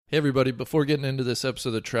Hey everybody, before getting into this episode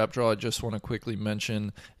of The Trap Draw, I just want to quickly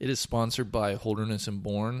mention it is sponsored by Holderness and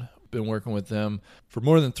Bourne. Been working with them for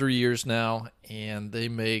more than 3 years now, and they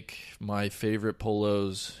make my favorite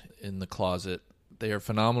polos in the closet. They are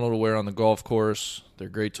phenomenal to wear on the golf course. They're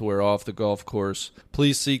great to wear off the golf course.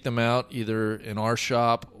 Please seek them out either in our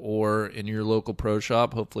shop or in your local pro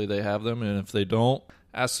shop. Hopefully they have them, and if they don't,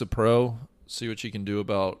 ask the pro. See what you can do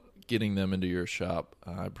about getting them into your shop.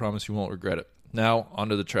 I promise you won't regret it. Now, on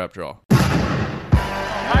to the Trap Draw.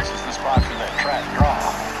 Nice is the spot for that Trap Draw.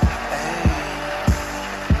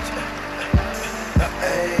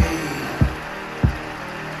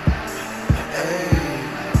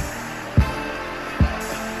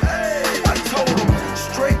 I told him,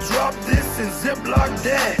 straight drop this and ziplock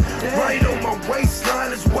that. Right on my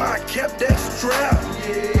waistline is why I kept that strap.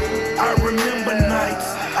 I remember nights,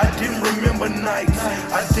 I didn't remember nights.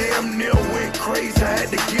 I damn near went crazy, I had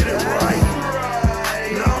to get it right.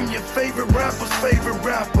 Now I'm your favorite rapper's favorite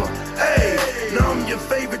rapper. Hey, now I'm your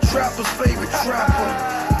favorite trapper's favorite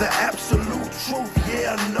trapper. The absolute truth,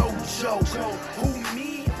 yeah, no joke. Who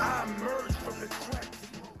me, I emerged from the crack.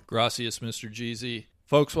 Gracias, Mr. Jeezy.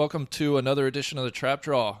 Folks, welcome to another edition of the Trap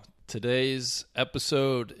Draw. Today's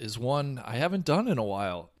episode is one I haven't done in a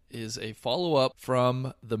while. Is a follow-up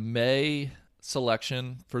from the May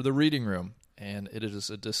selection for the Reading Room, and it is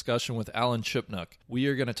a discussion with Alan Shipnuck. We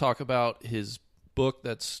are going to talk about his book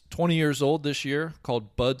that's 20 years old this year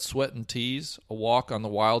called Blood, Sweat, and Tease, A Walk on the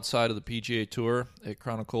Wild Side of the PGA Tour. It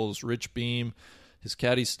chronicles Rich Beem, his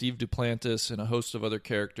caddy Steve Duplantis, and a host of other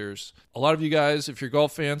characters. A lot of you guys, if you're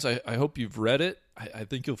golf fans, I hope you've read it. I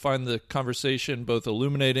think you'll find the conversation both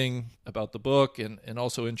illuminating about the book and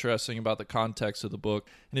also interesting about the context of the book.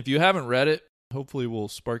 And if you haven't read it, hopefully will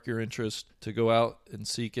spark your interest to go out and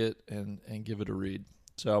seek it and give it a read.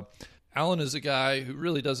 So Alan is a guy who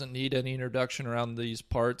really doesn't need any introduction around these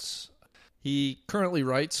parts. He currently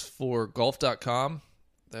writes for golf.com.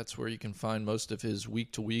 That's where you can find most of his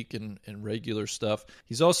week-to-week and regular stuff.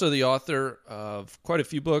 He's also the author of quite a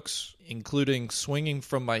few books, including Swinging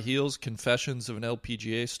from My Heels, Confessions of an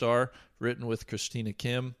LPGA Star, written with Christina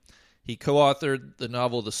Kim. He co-authored the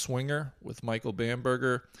novel The Swinger with Michael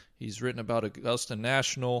Bamberger. He's written about Augusta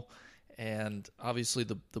National, and obviously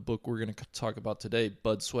the book we're going to talk about today,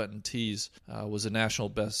 Blood, Sweat, and Tease, was a national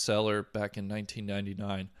bestseller back in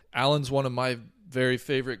 1999. Alan's one of my very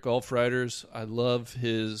favorite golf writers. I love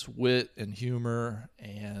his wit and humor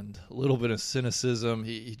and a little bit of cynicism.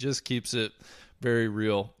 He just keeps it very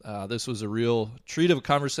real. This was a real treat of a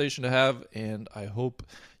conversation to have, and I hope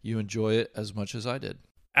you enjoy it as much as I did.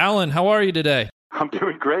 Alan, how are you today? I'm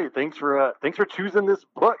doing great. Thanks for choosing this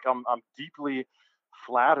book. I'm deeply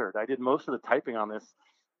flattered. I did most of the typing on this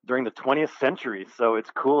during the 20th century, so it's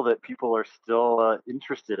cool that people are still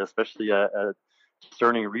interested, especially a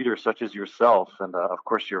discerning reader such as yourself, and of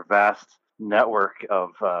course your vast network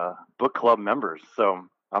of book club members. So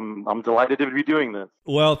I'm delighted to be doing this.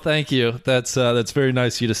 Well, thank you. That's very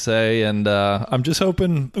nice of you to say, and I'm just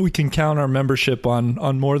hoping we can count our membership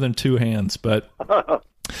on more than two hands. But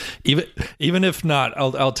even if not,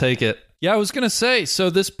 I'll take it. Yeah, I was going to say,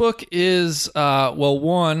 so this book is,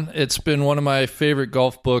 one, it's been one of my favorite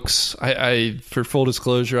golf books. I for full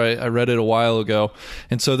disclosure, I read it a while ago.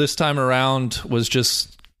 And so this time around was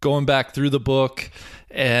just going back through the book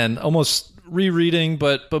and almost rereading,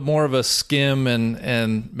 but more of a skim.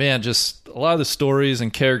 And man, just a lot of the stories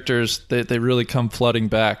and characters, they really come flooding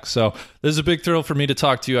back. So this is a big thrill for me to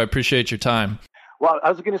talk to you. I appreciate your time. Well,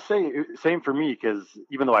 I was going to say, same for me, because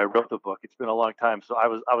even though I wrote the book, it's been a long time. So I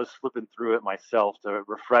was flipping through it myself to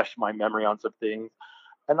refresh my memory on some things.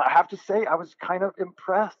 And I have to say, I was kind of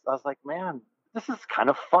impressed. I was like, man, this is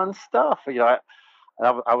kind of fun stuff. I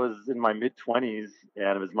was in my mid-20s,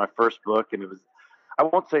 and it was my first book. And I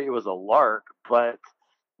won't say it was a lark, but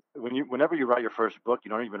whenever you write your first book,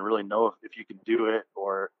 you don't even really know if you can do it,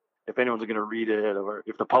 or if anyone's going to read it, or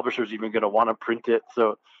if the publisher's even going to want to print it.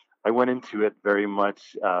 So I went into it very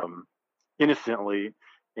much innocently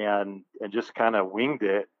and just kind of winged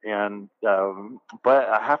it. And but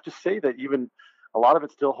I have to say that even a lot of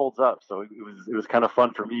it still holds up. So it was kind of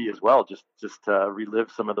fun for me as well, just to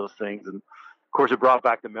relive some of those things. And of course, it brought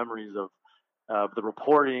back the memories of the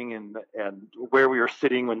reporting and where we were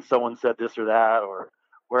sitting when someone said this or that, or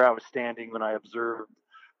where I was standing when I observed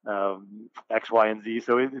X, Y, and Z.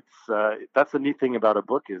 So that's the neat thing about a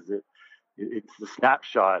book, is it's the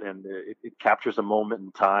snapshot, and it captures a moment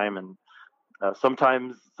in time. And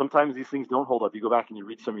sometimes these things don't hold up. You go back and you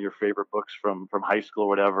read some of your favorite books from high school or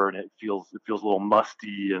whatever, and it feels a little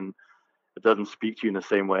musty, and it doesn't speak to you in the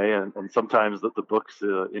same way. And sometimes the books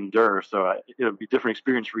endure. So it'll be a different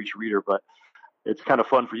experience for each reader. But it's kind of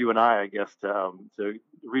fun for you and I guess, to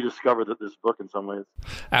rediscover this book in some ways.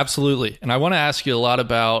 Absolutely. And I want to ask you a lot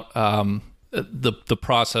about the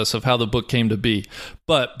process of how the book came to be.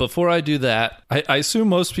 But before I do that, I assume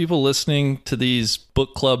most people listening to these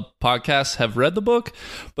book club podcasts have read the book.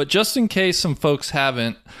 But just in case some folks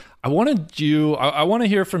haven't, I want to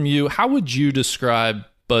hear from you. How would you describe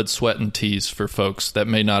Blood, Sweat, and Tears for folks that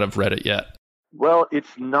may not have read it yet? Well,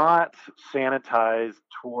 it's not sanitized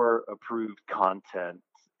tour-approved content,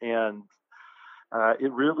 and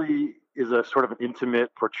it really is a sort of an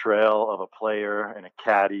intimate portrayal of a player and a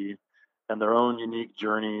caddy and their own unique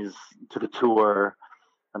journeys to the tour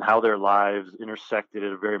and how their lives intersected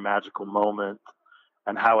at a very magical moment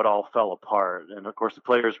and how it all fell apart. And of course, the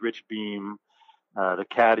player is Rich Beam. The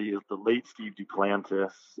caddy is the late Steve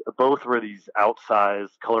Duplantis. Both were these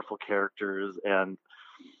outsized, colorful characters, and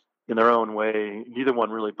in their own way, neither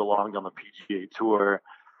one really belonged on the PGA Tour.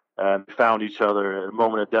 And found each other at a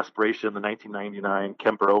moment of desperation. The 1999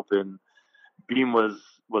 Kemper Open. Beam was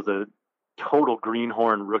a total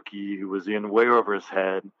greenhorn rookie who was in way over his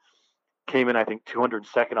head. Came in, I think,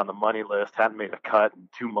 202nd on the money list. Hadn't made a cut in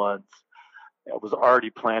 2 months. Was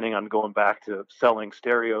already planning on going back to selling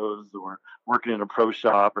stereos or working in a pro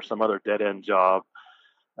shop or some other dead end job.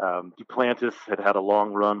 Duplantis had a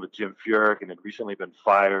long run with Jim Furyk and had recently been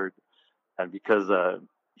fired. And because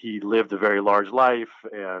he lived a very large life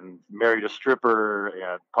and married a stripper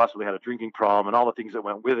and possibly had a drinking problem and all the things that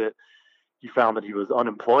went with it, he found that he was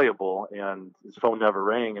unemployable, and his phone never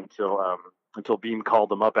rang until Beam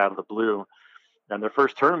called him up out of the blue. And their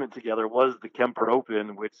first tournament together was the Kemper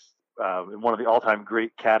Open, which in one of the all-time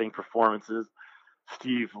great caddying performances,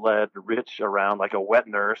 Steve led Rich around like a wet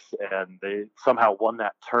nurse, and they somehow won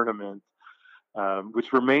that tournament,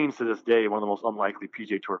 which remains to this day one of the most unlikely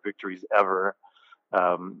PGA Tour victories ever.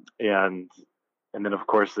 And then, of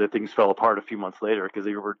course, things fell apart a few months later because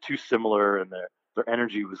they were too similar and their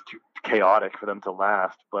energy was too chaotic for them to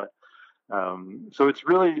last. But so it's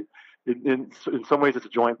really, in some ways, it's a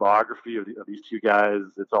joint biography of these two guys.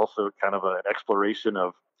 It's also kind of an exploration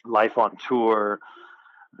of life on tour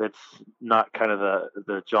that's not kind of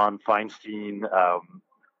the John Feinstein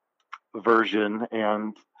version.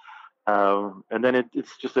 And then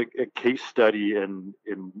it's just a case study in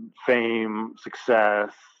fame,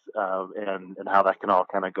 success, and how that can all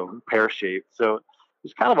kind of go pear-shaped. So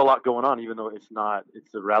there's kind of a lot going on, even though it's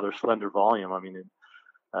a rather slender volume. I mean,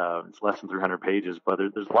 it's less than 300 pages, but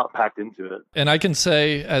there's a lot packed into it. And I can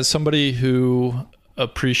say, as somebody who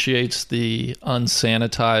appreciates the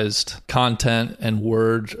unsanitized content and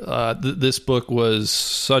word, this book was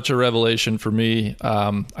such a revelation for me.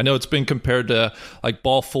 I know it's been compared to like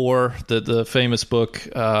Ball 4, the famous book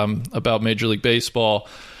about Major League Baseball.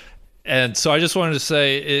 And so I just wanted to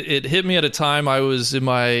say it hit me at a time I was in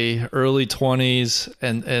my early 20s,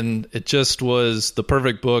 and it just was the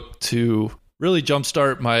perfect book to really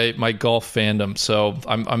jumpstart my golf fandom. So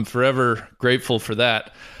I'm forever grateful for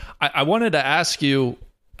that. I wanted to ask you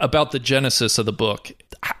about the genesis of the book,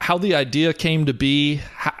 how the idea came to be.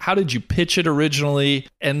 How did you pitch it originally?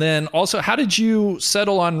 And then also, how did you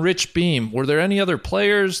settle on Rich Beam? Were there any other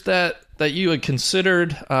players that you had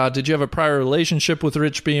considered? Did you have a prior relationship with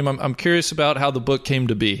Rich Beam? I'm curious about how the book came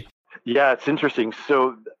to be. Yeah, it's interesting.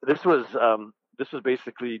 So this was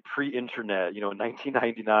basically pre-internet. In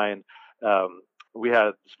 1999, we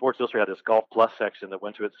had Sports Illustrated had this Golf Plus section that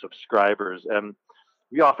went to its subscribers, and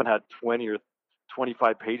we often had 20 or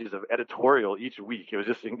 25 pages of editorial each week. It was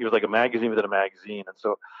like a magazine within a magazine. And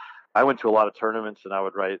so I went to a lot of tournaments, and I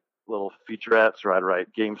would write little featurettes, or I'd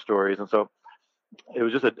write game stories. And so it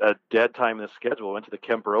was just a dead time in the schedule. I went to the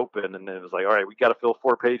Kemper Open, and it was like, all right, we got to fill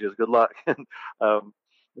 4 pages. Good luck. And I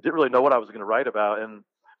didn't really know what I was going to write about. And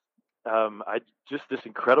I just this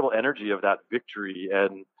incredible energy of that victory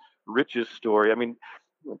and Rich's story. I mean,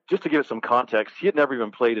 just to give it some context, he had never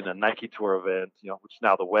even played in a Nike Tour event, which is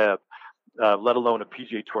now the web, let alone a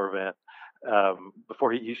PGA Tour event.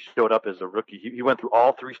 Before he showed up as a rookie, he went through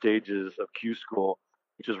all 3 stages of Q school,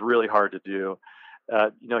 which is really hard to do.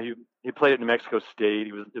 He played at New Mexico State.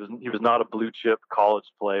 He was not a blue chip college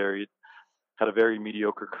player. He had a very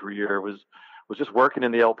mediocre career. Was just working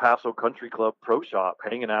in the El Paso Country Club pro shop,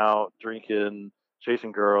 hanging out, drinking,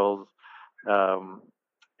 chasing girls,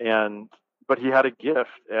 but he had a gift,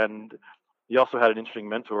 and he also had an interesting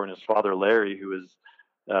mentor in his father, Larry, who was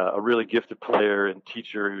a really gifted player and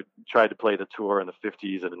teacher who tried to play the tour in the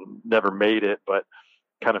 50s and never made it, but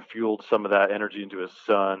kind of fueled some of that energy into his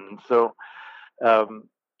son. So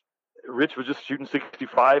Rich was just shooting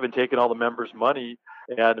 65 and taking all the members' money,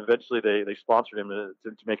 and eventually they sponsored him to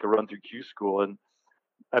make a run through Q school. And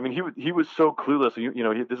I mean, he was so clueless.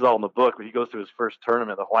 This is all in the book, but he goes to his first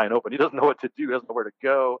tournament, the Hawaiian Open. He doesn't know what to do. He doesn't know where to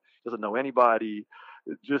go. Doesn't know anybody.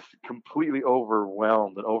 Just completely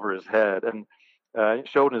overwhelmed and over his head. And it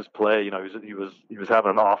showed in his play. He was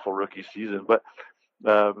having an awful rookie season, but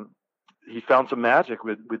he found some magic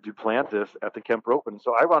with Duplantis at the Kemper Open.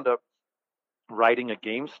 So I wound up writing a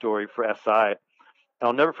game story for SI.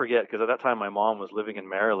 I'll never forget, because at that time my mom was living in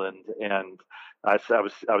Maryland, and I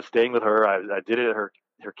was staying with her. I did it at her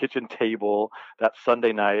kitchen table that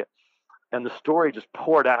Sunday night, and the story just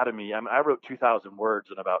poured out of me. I mean, I wrote 2,000 words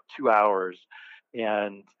in about 2 hours,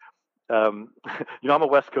 and I'm a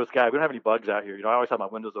West Coast guy. We don't have any bugs out here. I always have my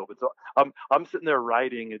windows open. So I'm sitting there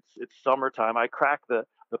writing. It's summertime. I crack the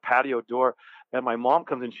patio door, and my mom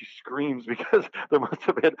comes in. She screams because there must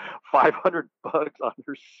have been 500 bugs on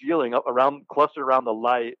her ceiling clustered around the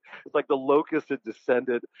light. It's like the locust had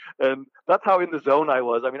descended, and that's how in the zone I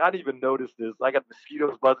was. I mean, I didn't even notice this. I got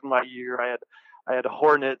mosquitoes buzzing my ear. I had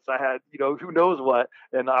hornets. I had who knows what,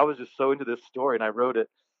 and I was just so into this story, and I wrote it.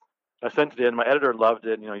 I sent it in. My editor loved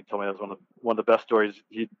it. He told me it was one of the best stories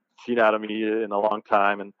he'd seen out of me in a long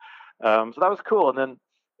time, and so that was cool. And then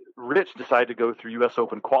Rich decided to go through U.S.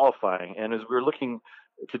 Open qualifying, and as we were looking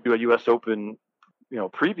to do a U.S. Open,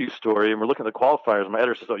 preview story, and we're looking at the qualifiers, my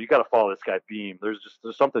editor says, "Oh, you got to follow this guy Beam. There's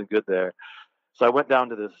something good there." So I went down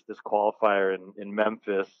to this qualifier in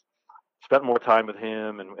Memphis, spent more time with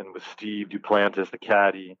him and with Steve Duplantis, the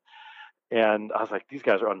caddy. And I was like, these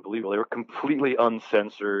guys are unbelievable. They were completely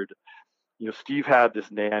uncensored. Steve had this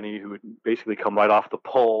nanny who would basically come right off the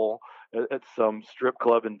pole at some strip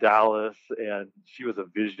club in Dallas, and she was a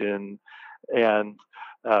vision. And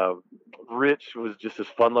Rich was just this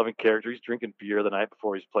fun-loving character. He's drinking beer the night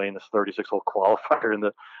before he's playing this 36-hole qualifier in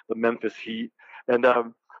the Memphis Heat. And,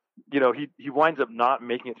 he winds up not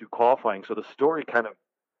making it through qualifying, so the story kind of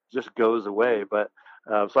just goes away. But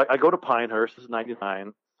so I go to Pinehurst. This is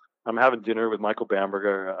 99. I'm having dinner with Michael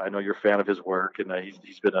Bamberger. I know you're a fan of his work, and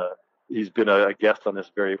he's been a guest on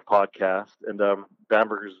this very podcast. And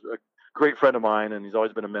Bamberger's a great friend of mine, and he's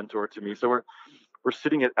always been a mentor to me. So we're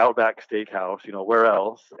sitting at Outback Steakhouse, where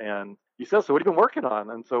else? And he says, "So what have you been working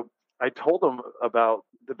on?" And so I told him about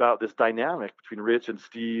this dynamic between Rich and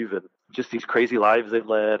Steve, and just these crazy lives they've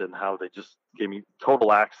led, and how they just gave me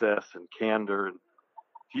total access and candor. And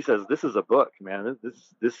he says, "This is a book, man.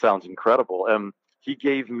 This sounds incredible." He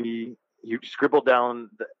scribbled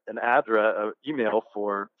down an email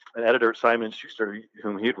for an editor at Simon & Schuster,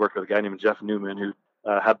 whom he had worked with, a guy named Jeff Newman, who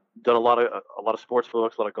had done a lot of sports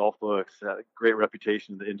books, a lot of golf books, had a great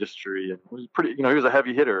reputation in the industry, and was pretty, he was a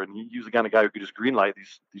heavy hitter, and he was the kind of guy who could just greenlight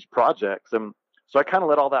these projects. And so I kind of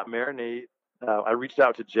let all that marinate. I reached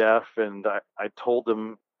out to Jeff, and I told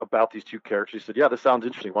him about these two characters. He said, "Yeah, this sounds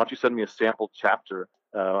interesting. Why don't you send me a sample chapter?"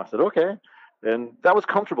 I said, "Okay." And that was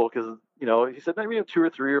comfortable because, he said maybe 2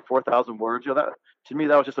 or 3 or 4,000 words. That, to me,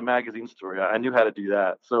 that was just a magazine story. I knew how to do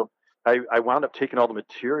that. So I wound up taking all the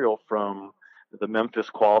material from the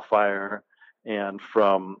Memphis qualifier and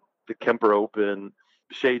from the Kemper Open,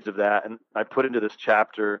 shades of that, and I put into this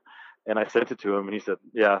chapter, and I sent it to him, and he said,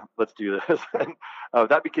 "Yeah, let's do this." And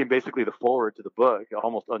that became basically the forward to the book,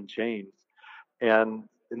 almost unchanged. And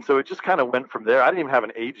so it just kind of went from there. I didn't even have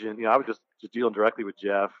an agent. I was just dealing directly with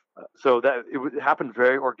Jeff. So that it happened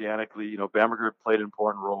very organically. Bamberger played an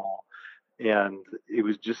important role. And it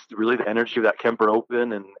was just really the energy of that Kemper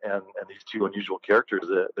Open and these two unusual characters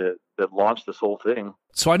that launched this whole thing.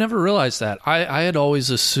 So I never realized that. I had always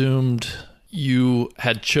assumed you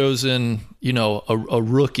had chosen, a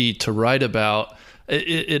rookie to write about.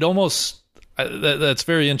 It almost... That's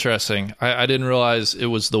very interesting. I didn't realize it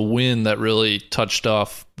was the win that really touched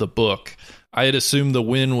off the book. I had assumed the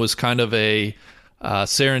win was kind of a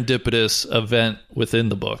serendipitous event within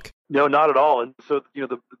the book. No, not at all. And so,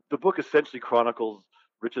 the book essentially chronicles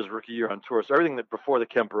Rich's rookie year on tour. So everything that before the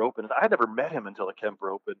Kemper Open, I had never met him until the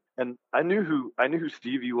Kemper Open, and I knew who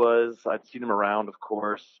Stevie was. I'd seen him around, of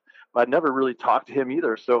course, but I'd never really talked to him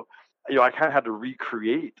either. So I kind of had to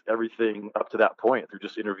recreate everything up to that point through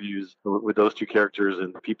just interviews with those two characters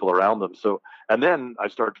and the people around them. So, and then I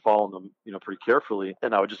started following them, pretty carefully,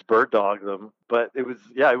 and I would just bird dog them. But it was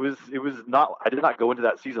not, I did not go into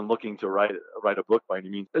that season looking to write a book by any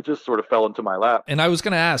means. It just sort of fell into my lap. And I was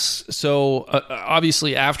going to ask, so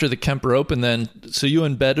obviously after the Kemper Open then, so you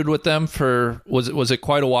embedded with them for, was it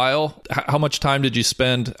quite a while? How much time did you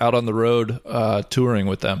spend out on the road touring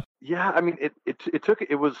with them? Yeah, I mean,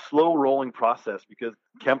 it was slow rolling process because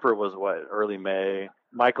Kemper was early May.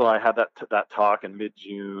 Michael and I had that talk in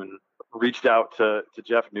mid-June, reached out to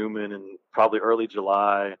Jeff Newman in probably early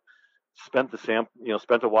July, spent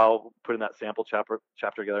a while putting that sample chapter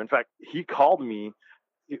together. In fact, he called me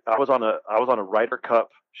I was on a Ryder Cup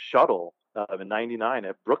shuttle in '99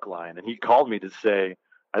 at Brookline, and he called me to say,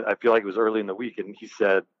 I feel like it was early in the week, and he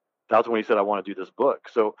said, that was when he said, I want to do this book.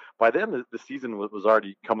 So by then the season was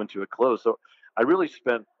already coming to a close. So I really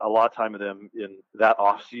spent a lot of time with them in that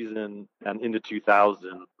off season and into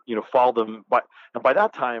 2000. Followed them and by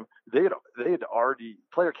that time they had already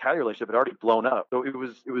player caddy relationship had already blown up. So it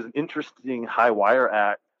was an interesting high wire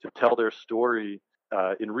act to tell their story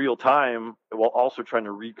in real time while also trying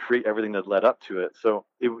to recreate everything that led up to it. So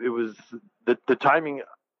it was the timing.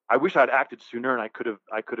 I wish I'd acted sooner, and I could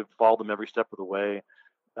have followed them every step of the way.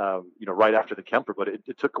 Right after the Kemper, but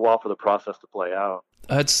it took a while for the process to play out.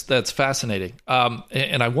 That's fascinating.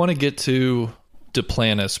 And I want to get to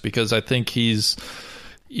Duplantis because I think he's,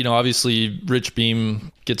 obviously Rich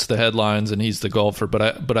Beam gets the headlines and he's the golfer,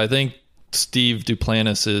 but I think Steve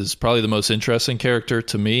Duplantis is probably the most interesting character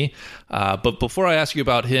to me. But before I ask you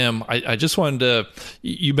about him, I just wanted to,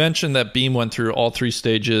 you mentioned that Beam went through all three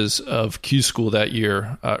stages of Q School that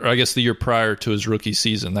year, or I guess the year prior to his rookie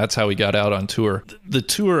season. That's how he got out on tour. The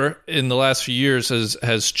tour in the last few years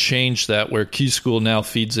has changed that, where Q School now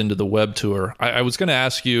feeds into the web tour. I was going to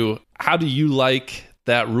ask you, how do you like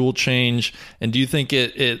that rule change? And do you think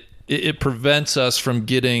it prevents us from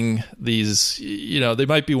getting these, they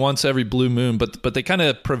might be once every blue moon, but they kind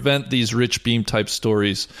of prevent these Rich Beam type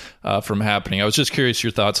stories from happening. I was just curious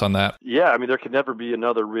your thoughts on that. Yeah, I mean, there can never be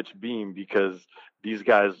another Rich Beam because these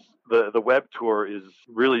guys, the web tour is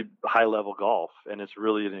really high level golf, and it's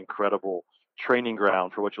really an incredible training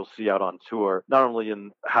ground for what you'll see out on tour, not only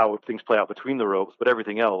in how things play out between the ropes, but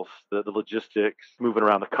everything else, the logistics, moving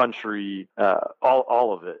around the country,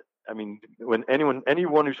 all of it. I mean, when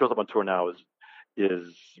anyone who shows up on tour now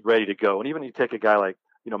is ready to go. And even you take a guy like,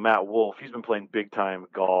 Matt Wolff, he's been playing big time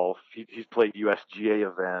golf. He's played USGA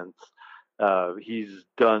events.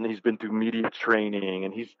 He's been through media training,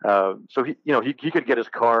 and so he could get his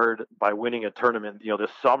card by winning a tournament,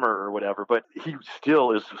 this summer or whatever, but he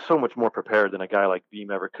still is so much more prepared than a guy like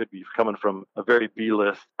Beam ever could be, coming from a very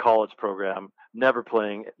B-list college program, never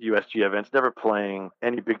playing USGA events, never playing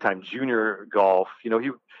any big time junior golf.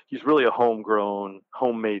 He's really a homegrown,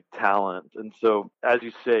 homemade talent. And so, as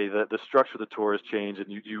you say, the structure of the tour has changed,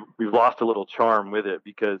 and we've lost a little charm with it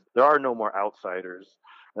because there are no more outsiders.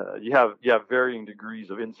 You have varying degrees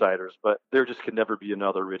of insiders, but there just can never be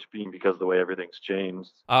another Rich Beam because of the way everything's changed.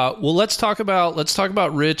 Well, let's talk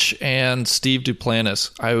about Rich and Steve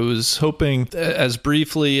Duplantis. I was hoping as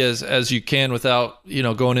briefly as you can without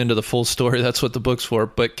going into the full story. That's what the book's for.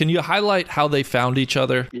 But can you highlight how they found each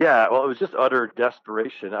other? Yeah, well, it was just utter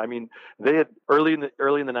desperation. I mean, they had early in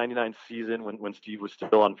the '99 season when Steve was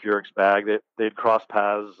still on Furyk's bag, they had crossed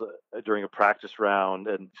paths during a practice round,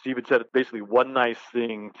 and Steve had said basically one nice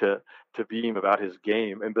thing to Beam about his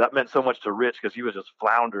game, and that meant so much to Rich because he was just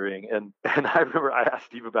floundering. And I remember I asked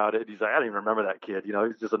Steve about it, and he's like, I don't even remember that kid.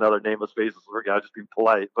 He's just another nameless, faceless guy just being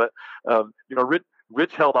polite. But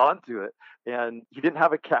Rich held on to it, and he didn't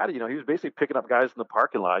have a caddy. He was basically picking up guys in the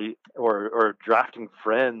parking lot or drafting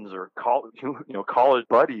friends or college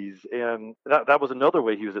buddies, and that was another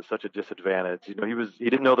way he was at such a disadvantage. He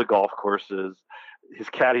didn't know the golf courses. His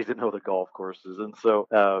caddies didn't know the golf courses, and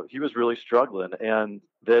so he was really struggling. And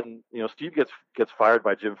then Steve gets fired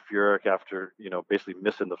by Jim Furyk after basically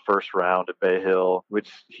missing the first round at Bay Hill, which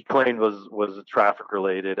he claimed was traffic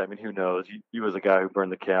related. I mean, who knows? He was a guy who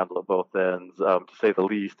burned the candle at both ends, to say the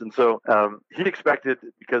least. And so he expected,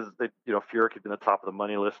 because Furyk had been at the top of the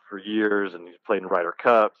money list for years, and he's played in Ryder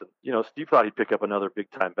Cups, and Steve thought he'd pick up another big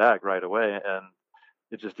time bag right away, and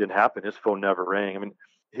it just didn't happen. His phone never rang. I mean,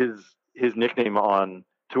 his nickname on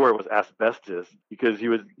tour was Asbestos because he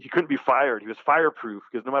couldn't be fired. He was fireproof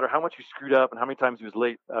because no matter how much he screwed up and how many times he was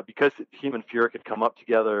late, because him and Furyk had come up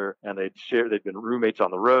together and they'd been roommates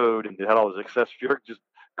on the road and they had all this success, Furyk just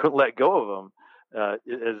couldn't let go of him,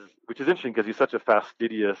 which is interesting because he's such a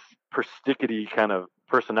fastidious, perstickety kind of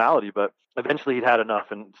personality. But eventually he'd had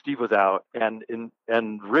enough, and Steve was out, and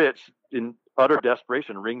Rich, in utter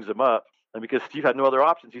desperation, rings him up. And because Steve had no other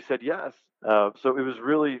options, he said yes. So it was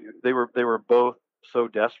really, they were both so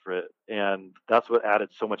desperate, and that's what added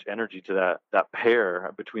so much energy to that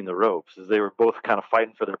pair between the ropes, is they were both kind of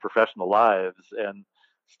fighting for their professional lives, and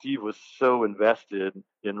Steve was so invested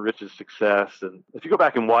in Rich's success. And if you go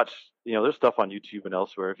back and watch, there's stuff on YouTube and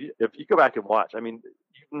elsewhere. If you go back and watch, I mean,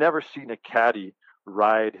 you've never seen a caddy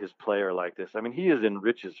ride his player like this. I mean, he is in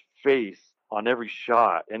Rich's face on every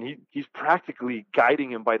shot, and he's practically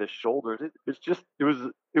guiding him by the shoulders.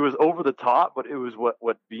 It was over the top, but it was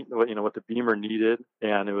what the Beamer needed,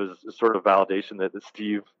 and it was sort of validation that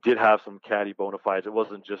Steve did have some caddy bona fides. It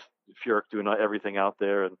wasn't just Furyk doing everything out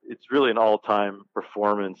there, and it's really an all-time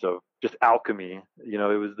performance of just alchemy.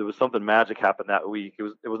 There was something magic happened that week.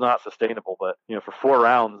 It was not sustainable, but for 4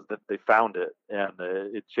 rounds that they found it, and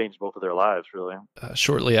it changed both of their lives really.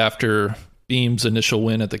 Shortly after Beam's initial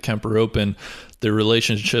win at the Kemper Open, the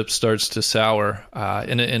relationship starts to sour.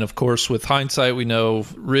 And of course, with hindsight, we know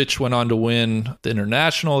Rich went on to win the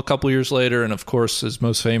International a couple years later, and of course is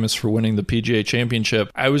most famous for winning the PGA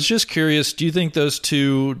Championship. I was just curious, do you think those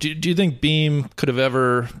two, do you think Beam could have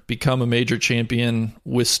ever become a major champion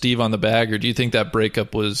with Steve on the bag, or do you think that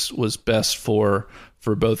breakup was best for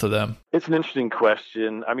both of them? It's an interesting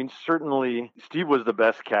question. I mean, certainly Steve was the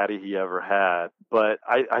best caddy he ever had, but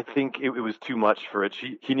I think it was too much for Rich.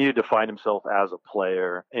 He needed to find himself as a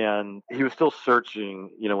player, and he was still searching,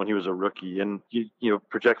 when he was a rookie. And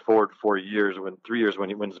project forward 3 years when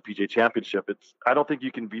he wins the PGA Championship. I don't think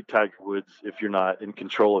you can beat Tiger Woods if you're not in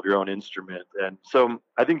control of your own instrument. And so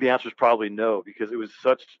I think the answer is probably no, because it was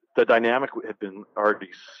the dynamic had been already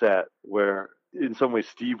set where in some ways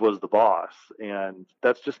Steve was the boss, and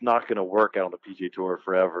that's just not going to work out on the PGA Tour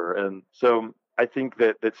forever. And so I think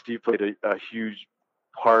that Steve played a huge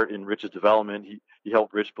part in Rich's development. He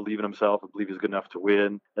helped Rich believe in himself and believe he was good enough to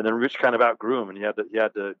win. And then Rich kind of outgrew him, and he had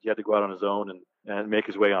to go out on his own and make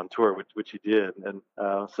his way on tour, which he did. And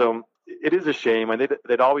so it is a shame. And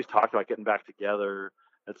they'd always talked about getting back together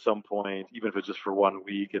at some point, even if it's just for 1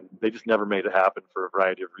 week, and they just never made it happen for a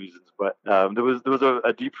variety of reasons. But there was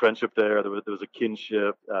a deep friendship there. There was a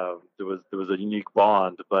kinship. There was a unique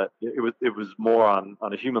bond, but it was more on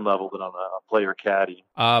a human level than on a player caddy.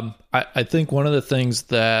 I think one of the things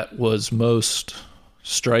that was most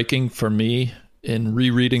striking for me in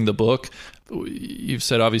rereading the book, you've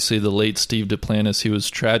said obviously the late Steve Duplantis, he was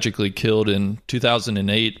tragically killed in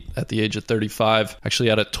 2008 at the age of 35, actually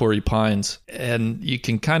out at Torrey Pines. And you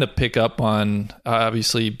can kind of pick up on,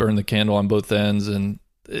 obviously burn the candle on both ends, and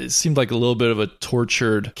it seemed like a little bit of a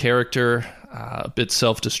tortured character, a bit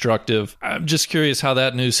self-destructive. I'm just curious how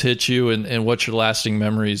that news hit you and what your lasting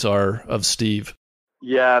memories are of Steve.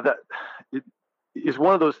 Yeah, it is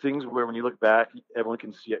one of those things where when you look back, everyone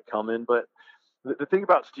can see it coming, but the thing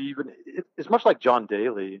about Steve, and it's much like John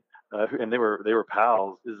Daly, and they were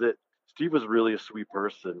pals, is that Steve was really a sweet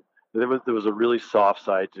person. There was a really soft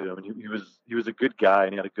side to him, and he was a good guy,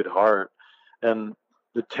 and he had a good heart. And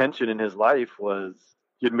the tension in his life was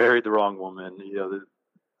he had married the wrong woman.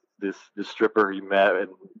 This stripper he met and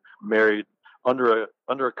married under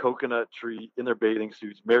a coconut tree in their bathing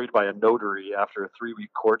suits, married by a notary after a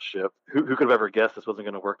 3-week courtship. Who could have ever guessed this wasn't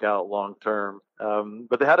going to work out long term?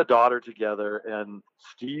 But they had a daughter together, and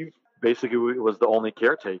Steve basically was the only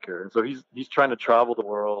caretaker. And so he's trying to travel the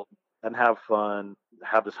world and have fun,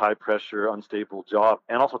 have this high pressure, unstable job,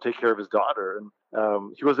 and also take care of his daughter.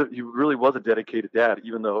 And he really was a dedicated dad,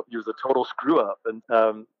 even though he was a total screw up. And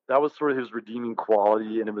that was sort of his redeeming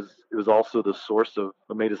quality, and it was also the source of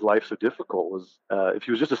what made his life so difficult. Was if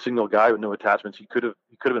he was just a single guy with no attachments, he could have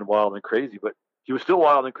been wild and crazy, but he was still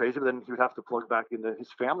wild and crazy. But then he would have to plug back into his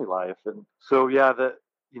family life, and so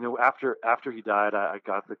after he died, I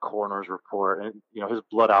got the coroner's report, and his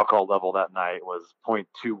blood alcohol level that night was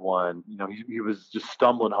 0.21. He was just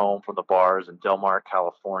stumbling home from the bars in Del Mar,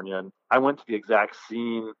 California, and I went to the exact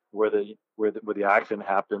scene where the accident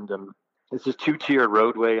happened, and it's this 2-tiered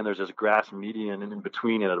roadway, and there's this grass median in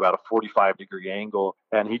between it at about a 45-degree angle.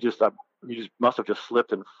 And he just must have just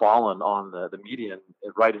slipped and fallen on the median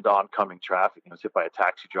right into oncoming traffic. He was hit by a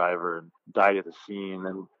taxi driver and died at the scene.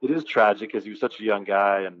 And it is tragic because he was such a young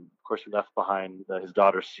guy. And of course, he left behind his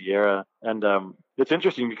daughter, Sierra. And it's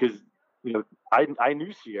interesting because, I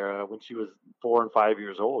knew Sierra when she was 4 and 5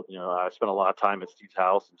 years old. I spent a lot of time at Steve's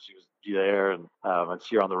house, and she was there, and I'd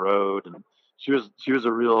see her on the road. And she was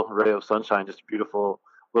a real ray of sunshine, just a beautiful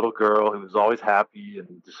little girl who was always happy,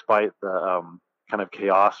 and despite the kind of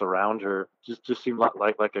chaos around her, just seemed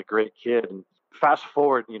like a great kid. And fast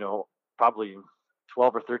forward, probably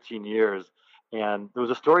 12 or 13 years, and there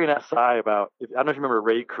was a story in SI about, I don't know if you remember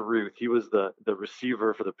Ray Caruth. He was the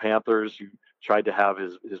receiver for the Panthers who tried to have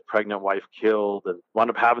his pregnant wife killed and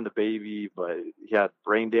wound up having the baby, but he had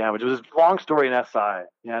brain damage. It was a long story in SI,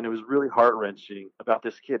 and it was really heart-wrenching about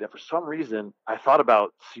this kid. And for some reason, I thought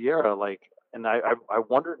about Sierra like and I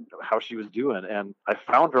wondered how she was doing, and I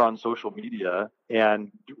found her on social media,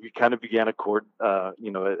 and we kind of began a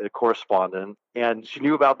correspondence. And she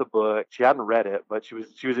knew about the book. She hadn't read it, but she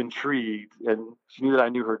was intrigued, and she knew that I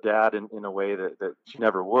knew her dad in a way that she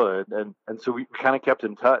never would, and so we kind of kept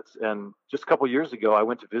in touch. And just a couple of years ago, I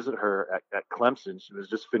went to visit her at Clemson. She was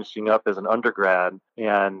just finishing up as an undergrad,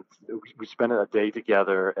 and we spent a day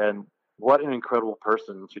together. And what an incredible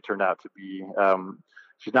person she turned out to be.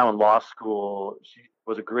 She's now in law school. She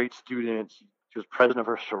was a great student. She was president of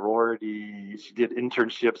her sorority. She did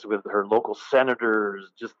internships with her local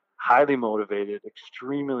senators, just highly motivated,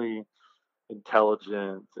 extremely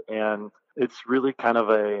intelligent. And it's really kind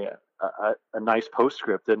of a nice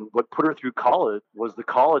postscript. And what put her through college was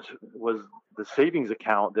the savings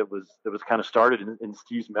account that was kind of started in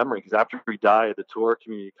Steve's memory. Because after he died, the tour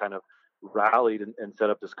community kind of rallied and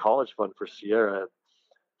set up this college fund for Sierra.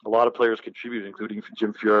 A lot of players contributed, including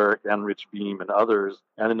Jim Furyk and Rich Beam and others,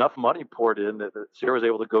 and enough money poured in that Sierra was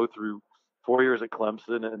able to go through 4 years at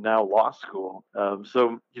Clemson and now law school.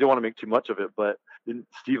 So you don't want to make too much of it, but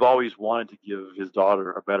Steve always wanted to give his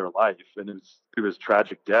daughter a better life, and it was through his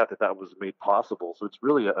tragic death that was made possible. So it's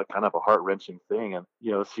really a kind of a heart-wrenching thing. And,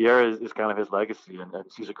 Sierra is kind of his legacy, and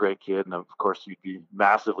she's a great kid, and of course you'd be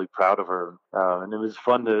massively proud of her. And it was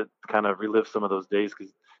fun to kind of relive some of those days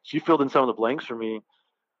because she filled in some of the blanks for me.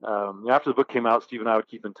 After the book came out, Steve and I would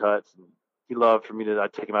keep in touch. And he loved for me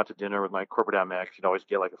I'd take him out to dinner with my corporate Amex. He'd always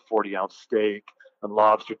get like a 40-ounce steak and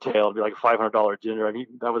lobster tail. It'd be like a $500 dinner. I mean,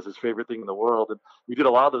 that was his favorite thing in the world. And we did a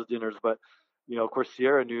lot of those dinners. But, of course,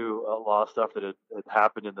 Sierra knew a lot of stuff that had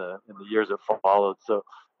happened in the years that followed. So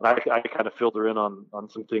I kind of filled her in on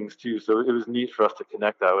some things too. So it was neat for us to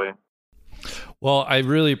connect that way. Well, I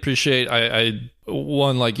really appreciate.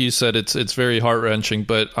 One, like you said, it's very heart wrenching,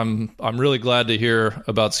 but I'm really glad to hear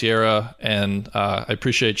about Sierra, and I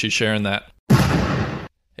appreciate you sharing that.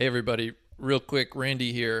 Hey, everybody, real quick,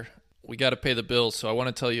 Randy here. We got to pay the bills, so I want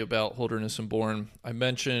to tell you about Holderness and Bourne. I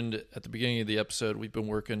mentioned at the beginning of the episode we've been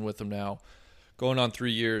working with them now, going on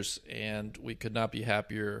 3 years, and we could not be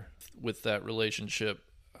happier with that relationship.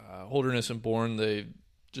 Holderness and Bourne, they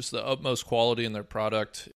just the utmost quality in their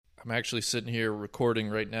product. I'm actually sitting here recording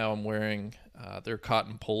right now. I'm wearing their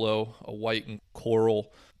cotton polo, a white and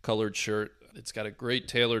coral colored shirt. It's got a great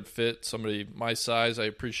tailored fit. Somebody my size, I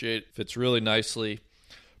appreciate. Fits really nicely,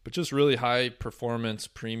 but just really high performance,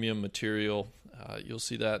 premium material. You'll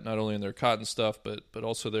see that not only in their cotton stuff, but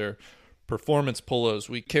also their performance polos.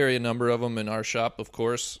 We carry a number of them in our shop, of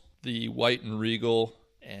course. The White and Regal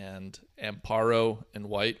and Amparo and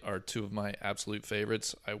White are two of my absolute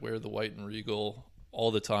favorites. I wear the White and Regal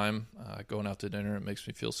all the time. Going out to dinner, it makes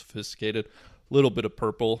me feel sophisticated. A little bit of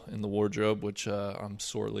purple in the wardrobe, which I'm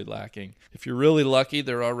sorely lacking. If you're really lucky,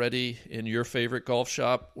 they're already in your favorite golf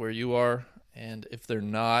shop where you are. And if they're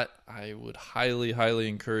not, I would highly, highly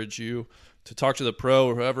encourage you to talk to the pro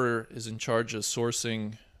or whoever is in charge of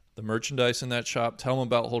sourcing the merchandise in that shop. Tell them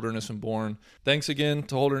about Holderness and Bourne. Thanks again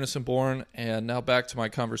to Holderness and Bourne. And now back to my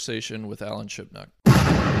conversation with Alan Shipnuck.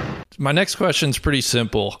 My next question is pretty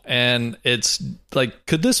simple, and it's like,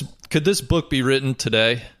 could this book be written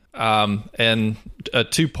today? And a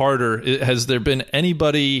two-parter: has there been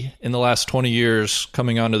anybody in the last 20 years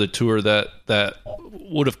coming onto the tour that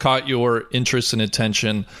would have caught your interest and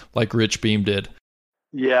attention like Rich Beam did?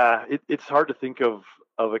 Yeah, it's hard to think of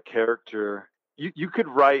a character. You could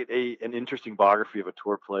write an interesting biography of a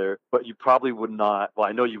tour player, but you probably would not. Well,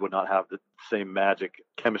 I know you would not have the same magic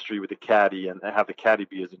chemistry with the caddy and have the caddy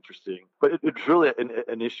be as interesting. But it's really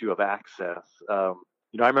an issue of access.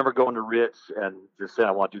 I remember going to Rich and just saying,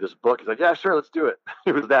 I want to do this book. He's like, yeah, sure, let's do it.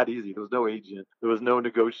 It was that easy. There was no agent. There was no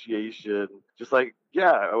negotiation. Just like,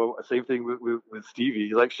 yeah, same thing with Stevie.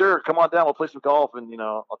 He's like, sure, come on down. We'll play some golf. And,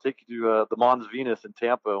 I'll take you to the Mons Venus in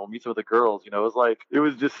Tampa. We'll meet some of the girls. It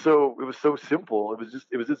was so simple.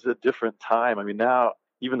 It was just a different time. I mean, now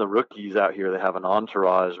even the rookies out here, they have an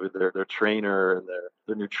entourage with their trainer and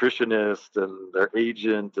their nutritionist and their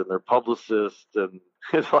agent and their publicist. And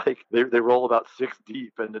it's like they roll about 6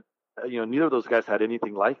 deep, and neither of those guys had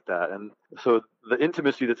anything like that. And so the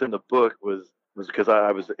intimacy that's in the book was because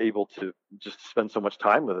I was able to just spend so much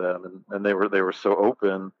time with them, and they were so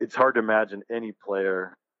open. It's hard to imagine any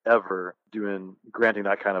player ever granting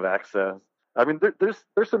that kind of access. I mean,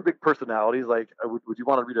 there's some big personalities. Like, would you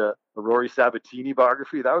want to read a Rory Sabatini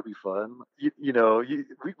biography? That would be fun.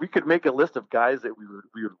 We could make a list of guys that we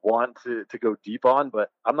would want to go deep on, but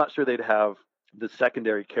I'm not sure they'd have the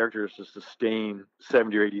secondary characters to sustain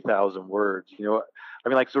 70 or 80,000 words. I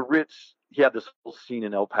mean, like, so Rich, he had this whole scene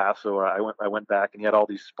in El Paso where I went back, and he had all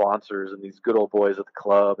these sponsors and these good old boys at the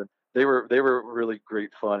club, and They were really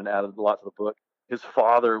great fun and added a lot to the book. His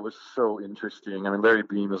father was so interesting. I mean, Larry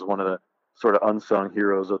Beam is one of the sort of unsung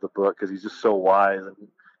heroes of the book because he's just so wise and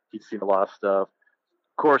he'd seen a lot of stuff.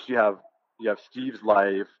 Of course, you have Steve's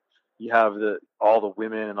life, you have all the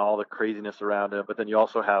women and all the craziness around him, but then you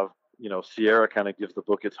also have Sierra kind of gives the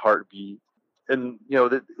book its heartbeat, and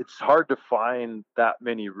it's hard to find that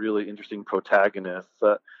many really interesting protagonists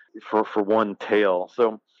for one tale.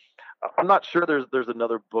 So I'm not sure there's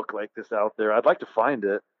another book like this out there. I'd like to find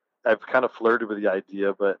it. I've kind of flirted with the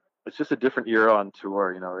idea, but it's just a different era on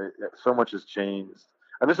tour. So much has changed.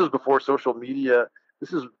 And this was before social media.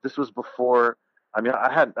 This was before. I mean,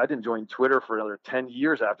 I didn't join Twitter for another 10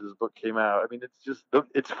 years after this book came out. I mean,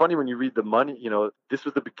 it's funny when you read the money. This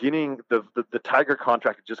was the beginning. The Tiger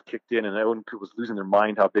contract had just kicked in, and everyone was losing their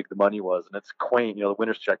mind how big the money was. And it's quaint. The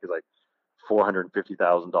winner's check is like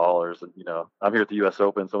 $450,000, and I'm here at the U.S.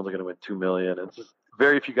 Open. Someone's going to win $2 million. And it's just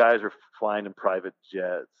very few guys are flying in private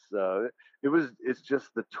jets. It's just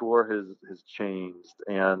the tour has changed,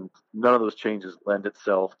 and none of those changes lend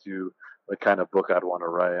itself to the kind of book I'd want to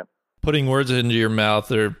write. Putting words into your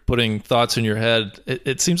mouth or putting thoughts in your head,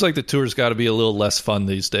 it seems like the tour's got to be a little less fun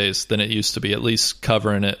these days than it used to be, at least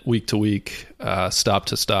covering it week to week, stop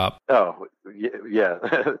to stop. Oh, yeah.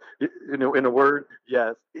 In a word,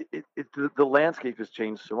 yes. The landscape has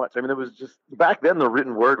changed so much. I mean, it was just back then the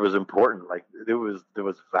written word was important. Like there was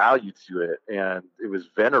value to it, and it was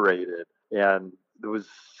venerated, and there was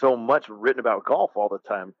so much written about golf all the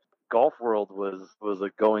time. Golf World was a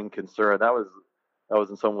going concern. That was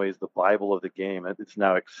in some ways the Bible of the game. It's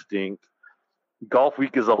now extinct. Golf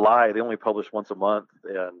Week is a lie. They only publish once a month,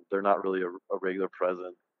 and they're not really a regular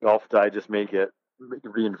presence. Golf Digest make it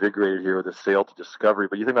reinvigorated here with a sale to Discovery.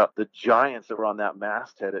 But you think about the giants that were on that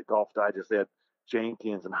masthead at Golf Digest. They had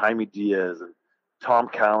Jenkins and Jaime Diaz and Tom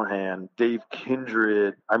Callahan, Dave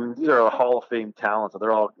Kindred. I mean, these are Hall of Fame talents, and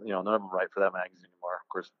they're all, none of them write for that magazine anymore. Of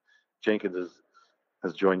course, Jenkins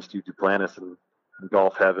has joined Steve Duplantis and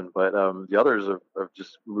golf heaven, but the others have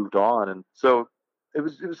just moved on. And so it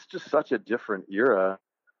was just such a different era,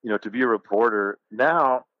 to be a reporter.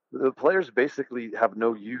 Now the players basically have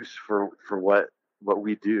no use for what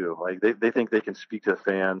we do. Like they think they can speak to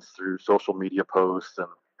fans through social media posts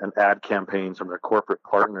and ad campaigns from their corporate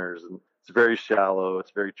partners, and it's very shallow,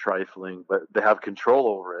 it's very trifling, but they have control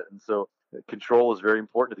over it. And so control is very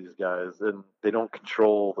important to these guys, and they don't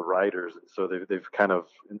control the writers. And so they've kind of,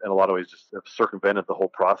 in a lot of ways, just have circumvented the whole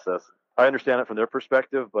process. I understand it from their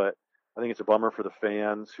perspective, but I think it's a bummer for the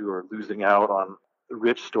fans who are losing out on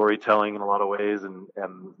rich storytelling in a lot of ways, and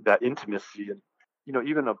that intimacy. And,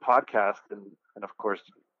 even a podcast, and of course,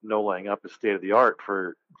 No Laying Up is state of the art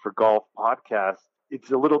for golf podcasts.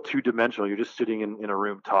 It's a little two dimensional. You're just sitting in a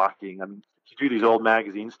room talking. I mean, you do these old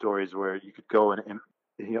magazine stories where you could go and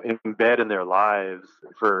embed in their lives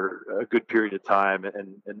for a good period of time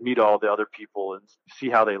and meet all the other people and see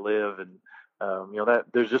how they live. And, that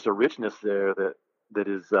there's just a richness there that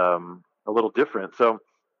is a little different. So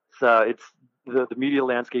it's the media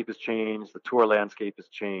landscape has changed, the tour landscape has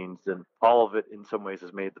changed, and all of it in some ways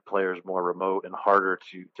has made the players more remote and harder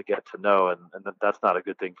to get to know. And that's not a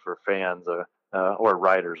good thing for fans or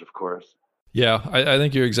writers, of course. Yeah, I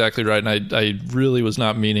think you're exactly right. And I really was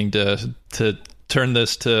not meaning to turn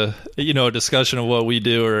this to, a discussion of what we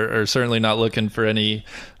do, or certainly not looking for any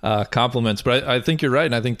compliments. But I think you're right.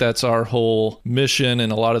 And I think that's our whole mission,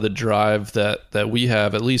 and a lot of the drive that we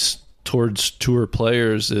have, at least towards tour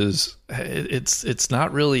players, is it's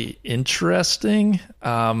not really interesting,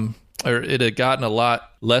 or it had gotten a lot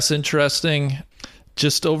less interesting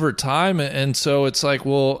just over time. And so it's like,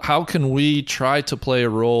 well, how can we try to play a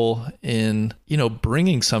role in,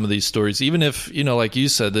 bringing some of these stories, even if, like you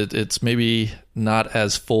said, that it's maybe not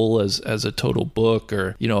as full as a total book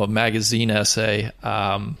or, a magazine essay.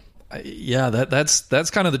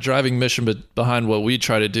 That's kind of the driving mission, but behind what we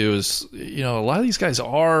try to do is, a lot of these guys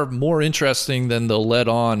are more interesting than they'll let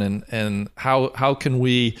on, and how can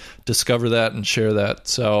we discover that and share that?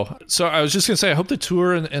 So I was just gonna say, I hope the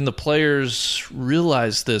tour and the players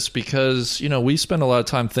realize this, because we spend a lot of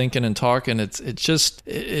time thinking and talking.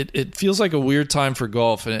 It feels like a weird time for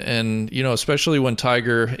golf, and especially when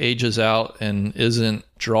Tiger ages out and isn't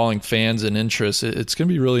drawing fans and interest. It's going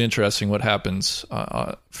to be really interesting what happens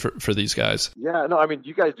for these guys. Yeah, no, I mean,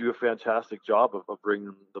 you guys do a fantastic job of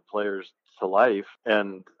bringing the players to life,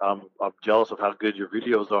 and I'm jealous of how good your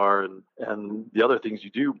videos are and the other things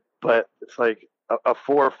you do. But it's like a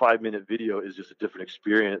 4 or 5 minute video is just a different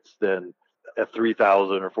experience than a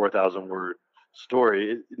 3,000 or 4,000 word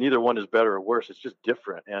story. Neither one is better or worse. It's just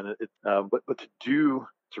different. And but to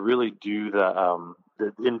really do the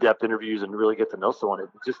the in-depth interviews and really get to know someone. It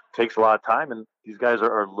just takes a lot of time, and these guys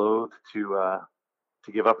are loath to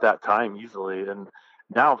give up that time easily. And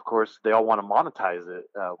now, of course, they all want to monetize it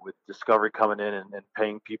with Discovery coming in and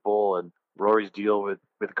paying people, and Rory's deal with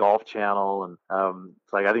Golf Channel. And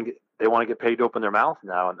it's like, I think they want to get paid to open their mouth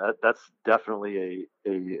now. And that's definitely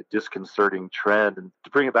a disconcerting trend. And to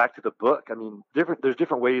bring it back to the book, I mean, there's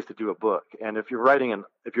different ways to do a book. And if you're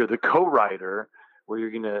if you're the co-writer, where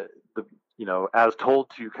you're going to, as told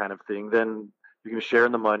to kind of thing, then you're going to share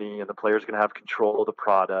in the money, and the player's going to have control of the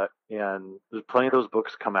product. And there's plenty of those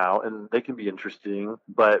books come out, and they can be interesting,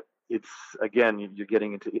 but it's, again, you're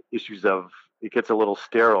getting into issues of, it gets a little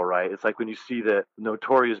sterile, right? It's like when you see that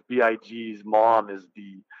Notorious B.I.G.'s mom is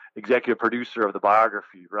the executive producer of the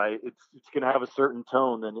biography, right? It's going to have a certain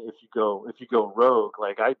tone than if you go rogue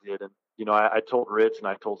like I did. And I told Rich and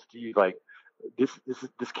I told Steve, like,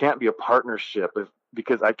 this can't be a partnership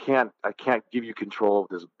because I can't give you control of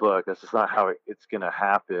this book. That's just not how it's going to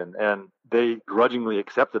happen. And they grudgingly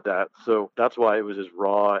accepted that. So that's why it was as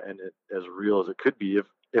raw and as real as it could be.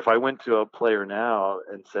 If I went to a player now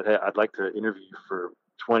and said, hey, I'd like to interview you for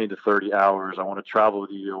 20 to 30 hours. I want to travel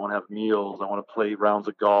with you. I want to have meals. I want to play rounds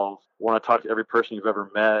of golf. I want to talk to every person you've ever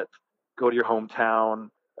met, go to your hometown,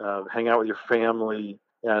 hang out with your family.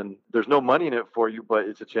 And there's no money in it for you, but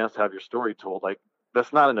it's a chance to have your story told. Like,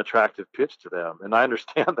 that's not an attractive pitch to them. And I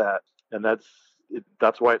understand that. And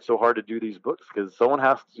that's why it's so hard to do these books, because someone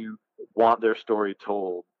has to want their story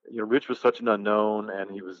told. Rich was such an unknown,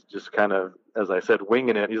 and he was just kind of, as I said,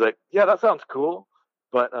 winging it. He's like, yeah, that sounds cool.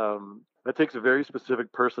 But that takes a very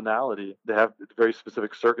specific personality to have very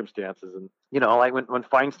specific circumstances. And, like when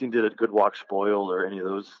Feinstein did A Good Walk Spoiled or any of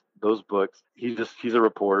those books, he's a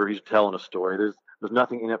reporter. He's telling a story. There's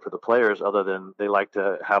nothing in it for the players other than they like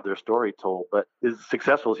to have their story told. But as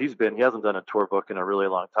successful as he's been, he hasn't done a tour book in a really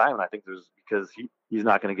long time. And I think because he's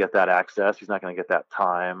not going to get that access. He's not going to get that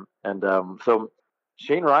time. And so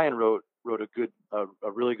Shane Ryan wrote a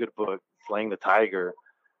really good book, Slaying the Tiger.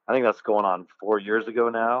 I think that's going on 4 years ago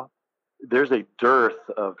now. There's a dearth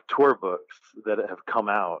of tour books that have come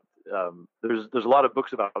out. There's a lot of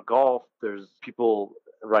books about golf. There's people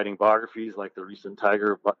writing biographies, like the recent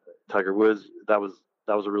Tiger Woods. That was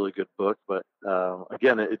a really good book, but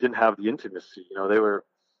again, it didn't have the intimacy.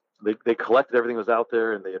 They collected everything that was out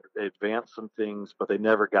there, and they advanced some things, but they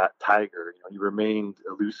never got Tiger. He remained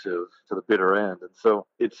elusive to the bitter end. And so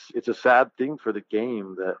it's a sad thing for the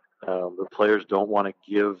game that the players don't want to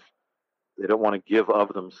give. They don't want to give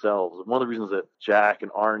of themselves. And one of the reasons that Jack and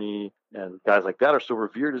Arnie and guys like that are so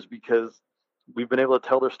revered is because we've been able to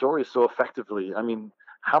tell their stories so effectively. I mean,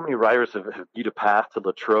 how many writers have beat a path to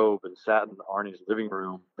Latrobe and sat in Arnie's living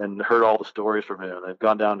room and heard all the stories from him? They've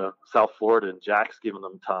gone down to South Florida and Jack's given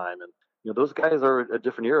them time. And, those guys are a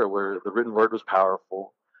different era where the written word was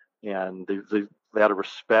powerful, and they had a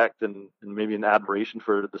respect and maybe an admiration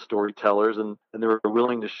for the storytellers, and they were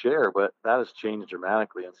willing to share. But that has changed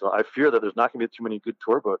dramatically. And so I fear that there's not going to be too many good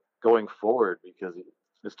tour books going forward, because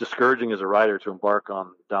it's discouraging as a writer to embark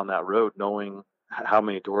down that road knowing how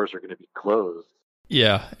many doors are going to be closed.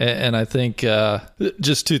 Yeah, and I think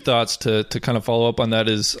just two thoughts to kind of follow up on that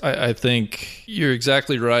is I think you're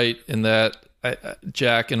exactly right in that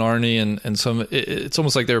Jack and Arnie and some, it's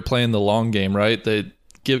almost like they were playing the long game, right? They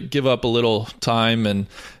give up a little time and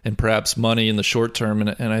perhaps money in the short term,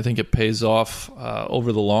 and I think it pays off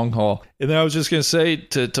over the long haul. And then I was just going to say,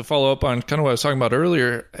 to follow up on kind of what I was talking about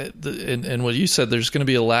earlier, and what you said, there's going to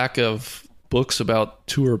be a lack of books about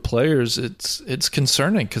tour players. It's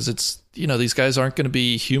concerning, because it's, these guys aren't going to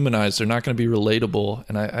be humanized. They're not going to be relatable.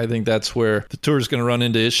 And I think that's where the tour is going to run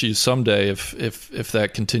into issues someday if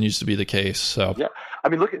that continues to be the case. So yeah, I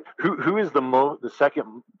mean, look at who is the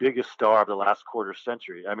second biggest star of the last quarter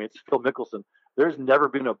century. I mean, it's Phil Mickelson. There's never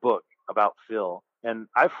been a book about Phil. And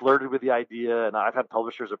I flirted with the idea, and I've had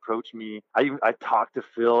publishers approach me. I talked to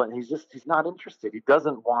Phil, and he's not interested. He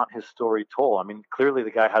doesn't want his story told. I mean, clearly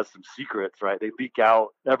the guy has some secrets, right? They leak out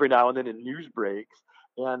every now and then in news breaks.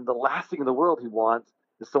 And the last thing in the world he wants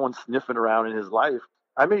is someone sniffing around in his life.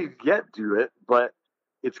 I may do it, but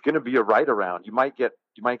it's going to be a right around. You might get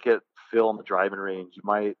Phil in the driving range. You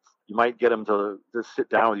might get him to sit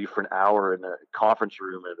down with you for an hour in a conference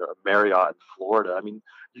room at a Marriott in Florida. I mean,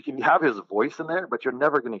 you can have his voice in there, but you're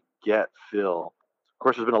never going to get Phil. Of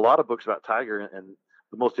course, there's been a lot of books about Tiger, and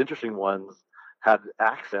the most interesting ones had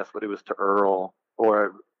access, but it was to Earl,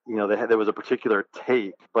 or there was a particular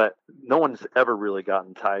take, but no one's ever really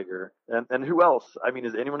gotten Tiger. And who else? I mean,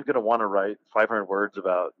 is anyone going to want to write 500 words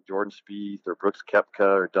about Jordan Spieth or Brooks Koepka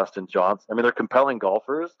or Dustin Johnson? I mean, they're compelling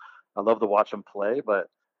golfers. I love to watch them play, but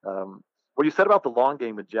what you said about the long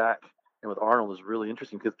game with Jack and with Arnold is really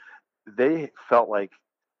interesting because they felt like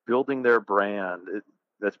building their brand.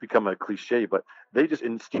 That's become a cliche, but they just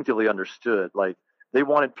instinctively understood. Like they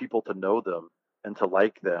wanted people to know them and to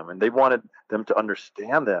like them, and they wanted them to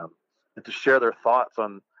understand them and to share their thoughts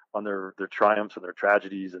on their triumphs and their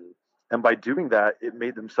tragedies, and by doing that, it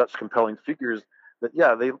made them such compelling figures that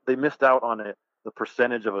they missed out on it, the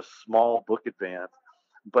percentage of a small book advance,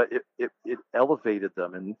 but it elevated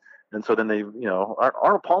them, and so then they,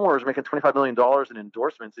 Arnold Palmer was making $25 million in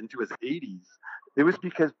endorsements into his 80s. It was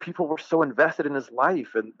because people were so invested in his life,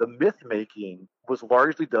 and the myth making was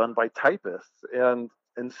largely done by typists, and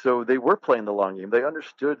so they were playing the long game. They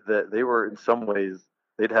understood that they were in some ways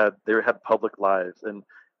they had public lives, and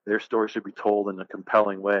their story should be told in a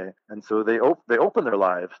compelling way, and so they open their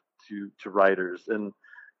lives to writers, and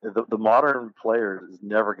the modern player is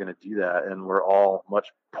never going to do that, and we're all much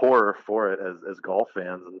poorer for it as golf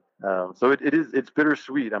fans. And so it's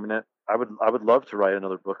bittersweet. I mean, I would love to write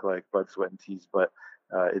another book like Blood, Sweat, and Tears, but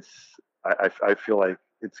I feel like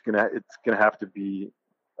it's gonna have to be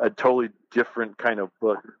a totally different kind of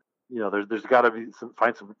book. There's got to be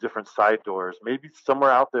find some different side doors. Maybe somewhere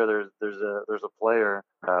out there there's a player.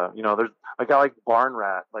 There's a guy like Barn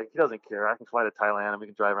Rat. Like he doesn't care. I can fly to Thailand and we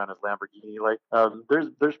can drive around his Lamborghini. Like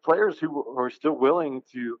there's players who are still willing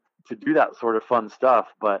to do that sort of fun stuff,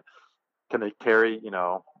 but can they carry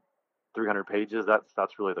 300 pages?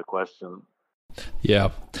 That's really the question.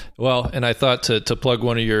 Yeah. Well, and I thought to plug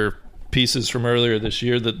one of your pieces from earlier this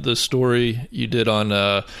year, the story you did on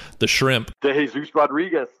the shrimp. De Jesus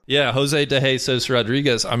Rodriguez. Yeah, Jose De Jesus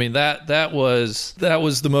Rodriguez. I mean, that was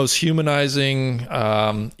the most humanizing,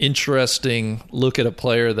 interesting look at a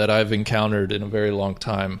player that I've encountered in a very long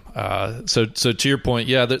time. So to your point,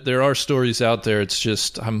 yeah, there are stories out there. It's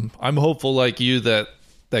just I'm hopeful like you that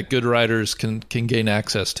good writers can gain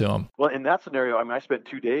access to them. Well, in that scenario, I mean, I spent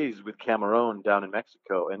 2 days with Cameron down in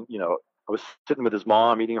Mexico, and I was sitting with his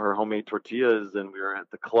mom eating her homemade tortillas, and we were at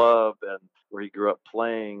the club and where he grew up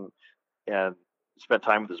playing, and spent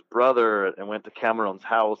time with his brother, and went to Cameron's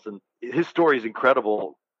house. And his story is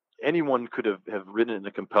incredible. Anyone could have written it in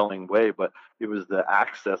a compelling way, but it was the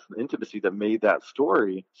access and intimacy that made that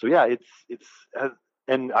story. So yeah,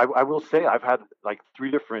 and I will say I've had like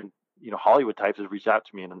 3 different Hollywood types have reached out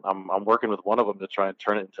to me, and I'm working with one of them to try and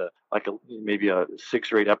turn it into like maybe a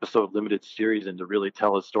 6 or 8 episode limited series, and to really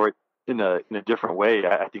tell his story in a different way.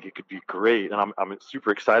 I think it could be great, and I'm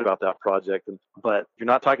super excited about that project. But if you're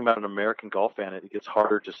not talking about an American golf fan, it gets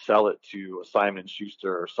harder to sell it to a Simon &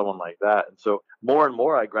 Schuster or someone like that. And so more and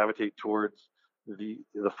more I gravitate towards the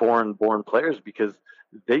foreign-born players because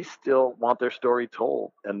they still want their story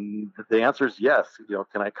told. And the answer is yes.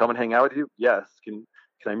 Can I come and hang out with you? Yes. Can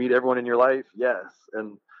I meet everyone in your life? Yes.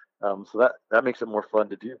 And so that makes it more fun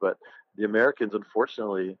to do. But the Americans,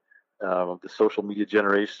 unfortunately, the social media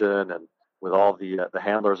generation and with all the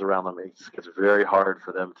handlers around them, it just gets very hard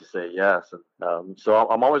for them to say yes. And so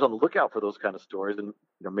I'm always on the lookout for those kind of stories. And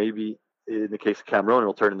maybe in the case of Cameron,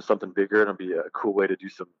 it'll turn into something bigger, and it'll be a cool way to do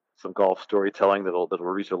some golf storytelling that'll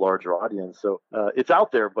reach a larger audience. So it's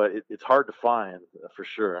out there, but it's hard to find for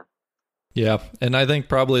sure. Yeah, and I think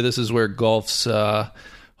probably this is where golf's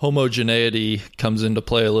homogeneity comes into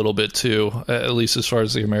play a little bit too, at least as far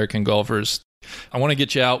as the American golfers. I want to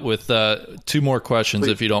get you out with 2 more questions,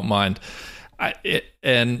 please, if you don't mind.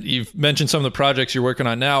 And you've mentioned some of the projects you're working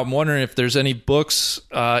on now. I'm wondering if there's any books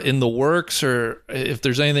in the works, or if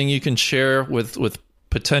there's anything you can share with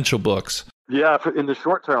potential books. Yeah, in the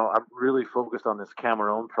short term, I'm really focused on this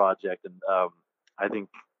Cameron project, and I think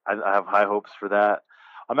I have high hopes for that.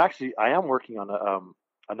 I am working on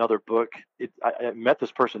another book. I met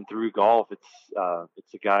this person through golf.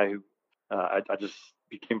 It's a guy who I just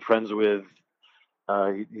became friends with.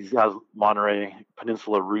 He has Monterey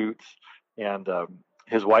Peninsula roots, and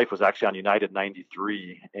his wife was actually on United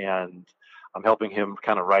 93, and I'm helping him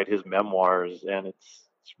kind of write his memoirs, and it's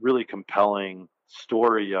really compelling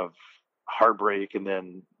story of heartbreak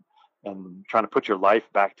and trying to put your life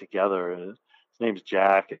back together. And his name's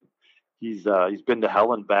Jack. He's been to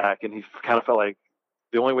hell and back, and he kind of felt like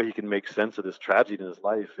the only way he can make sense of this tragedy in his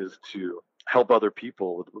life is to help other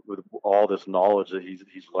people with all this knowledge that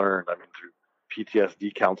he's learned. I mean, through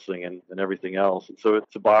PTSD counseling and everything else. And so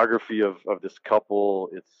it's a biography of this couple.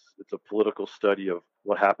 It's a political study of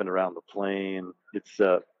what happened around the plane. It's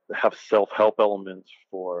have self-help elements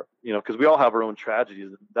for, because we all have our own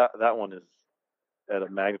tragedies. That one is at a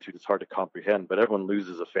magnitude it's hard to comprehend, but everyone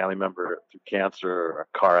loses a family member through cancer or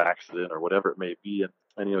a car accident or whatever it may be.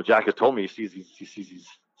 And Jack has told me he sees these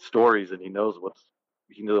stories, and he knows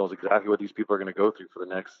exactly what these people are going to go through for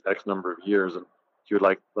the next X number of years. And he would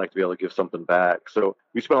like to be able to give something back. So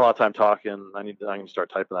we spent a lot of time talking. I'm going to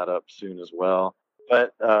start typing that up soon as well.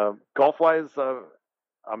 But golf-wise,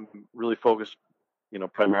 I'm really focused,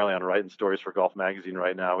 primarily on writing stories for Golf Magazine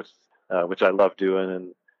right now, which I love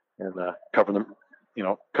doing, and covering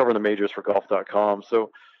the majors for golf.com.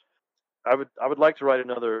 So I would like to write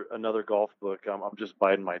another golf book. I'm just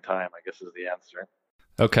biding my time, I guess, is the answer.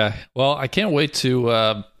 Okay. Well, I can't wait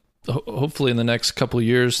to hopefully in the next couple of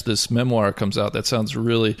years this memoir comes out. That sounds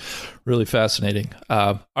really, really fascinating.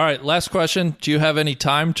 All right, last question. Do you have any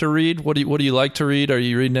time to read? What do you like to read? Are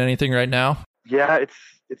you reading anything right now? Yeah,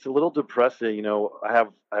 it's a little depressing. I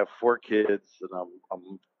have 4 kids, and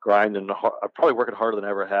I'm grinding hard. I'm probably working harder than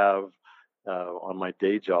I ever have on my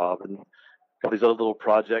day job, and got these other little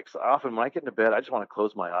projects. Often when I get into bed, I just want to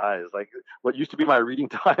close my eyes. Like what used to be my reading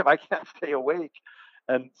time, I can't stay awake.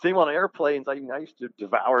 And same on airplanes. I used to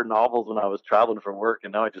devour novels when I was traveling from work,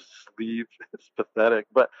 and now I just sleep. It's pathetic.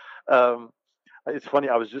 But it's funny.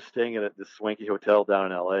 I was just staying at this swanky hotel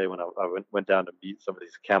down in LA when I went down to meet some of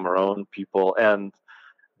these Cameroon people, and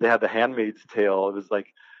they had The Handmaid's Tale. It was like,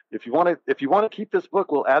 if you want to keep this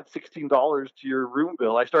book, we'll add $16 to your room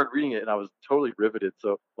bill. I started reading it, and I was totally riveted.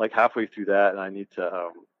 So like halfway through that, and I need to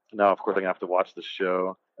now, of course, I'm gonna have to watch the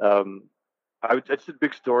show. I just did a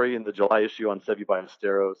big story in the July issue on Seve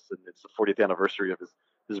Ballesteros, and it's the 40th anniversary of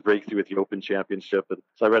his breakthrough at the Open Championship. And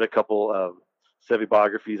so I read a couple Seve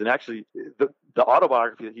biographies, and actually the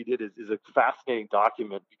autobiography that he did is a fascinating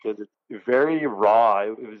document because it's very raw.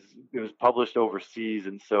 It was published overseas,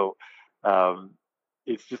 and so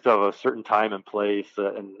it's just of a certain time and place,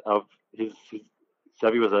 and of his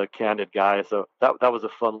Seve was a candid guy, so that was a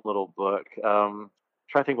fun little book. Trying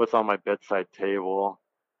to think what's on my bedside table.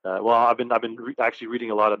 Well, I've been actually reading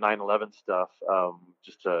a lot of 9/11 stuff.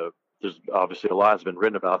 There's obviously a lot has been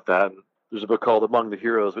written about that. And there's a book called Among the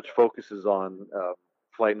Heroes, which focuses on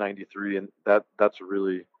Flight 93, and that's a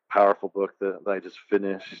really powerful book that I just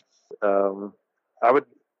finished. I'm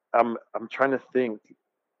trying to think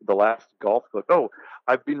the last golf book. Oh,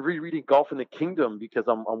 I've been rereading Golf in the Kingdom because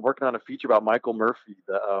I'm working on a feature about Michael Murphy,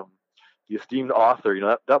 the esteemed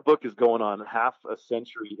author. That book is going on half a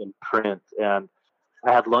century in print, and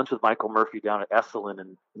I had lunch with Michael Murphy down at Esalen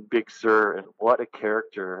in Big Sur, and what a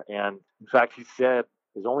character. And in fact, he said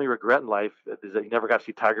his only regret in life is that he never got to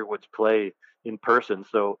see Tiger Woods play in person.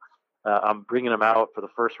 So I'm bringing him out for the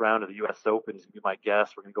first round of the U.S. Open. He's going to be my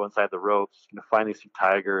guest. We're going to go inside the ropes. He's going to finally see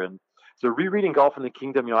Tiger. And so rereading Golf in the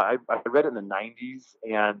Kingdom, I read it in the 90s,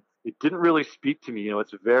 and it didn't really speak to me.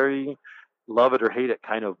 It's a very love it or hate it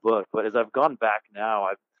kind of book. But as I've gone back now,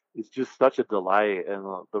 it's just such a delight, and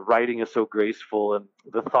the writing is so graceful, and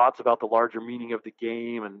the thoughts about the larger meaning of the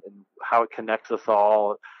game and how it connects us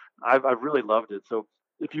all. I've really loved it. So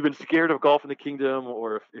if you've been scared of Golf in the Kingdom,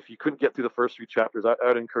 or if you couldn't get through the first 3 chapters, I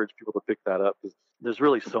would encourage people to pick that up because there's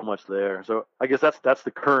really so much there. So I guess that's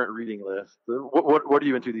the current reading list. What are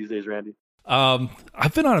you into these days, Randy?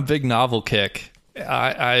 I've been on a big novel kick.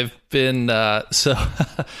 I've been so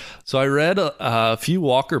I read a few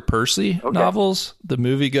Walker Percy novels, The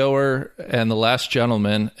Moviegoer and The Last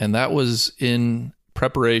Gentleman, and that was in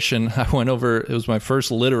preparation. I went over, it was my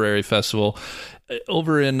first literary festival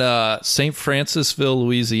over in St. Francisville,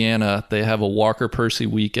 Louisiana. They have a Walker Percy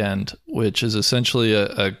weekend, which is essentially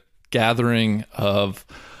a gathering of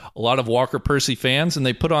a lot of Walker Percy fans, and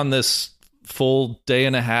they put on this full day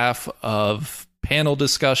and a half of panel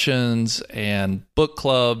discussions and book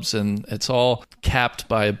clubs, and it's all capped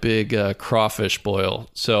by a big crawfish boil.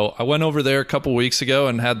 So I went over there a couple weeks ago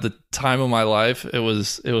and had the time of my life. It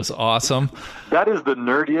was awesome. That is the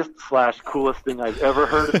nerdiest / coolest thing I've ever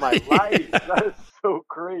heard in my life. That is so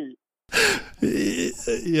great.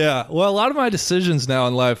 Yeah. Well, a lot of my decisions now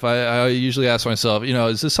in life, I usually ask myself,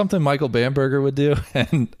 is this something Michael Bamberger would do?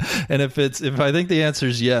 And if I think the answer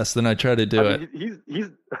is yes, then I try to do it. He's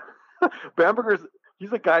Bamberger's.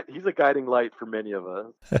 He's a guiding light for many of us.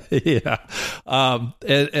 Yeah.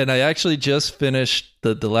 And I actually just finished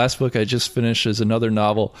the last book I just finished is another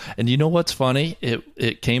novel. And you know what's funny?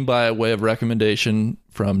 It came by way of recommendation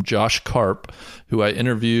from Josh Karp, who I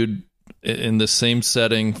interviewed in the same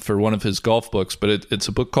setting for one of his golf books, but it's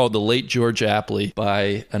a book called The Late George Apley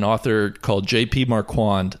by an author called J.P.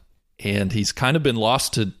 Marquand. And he's kind of been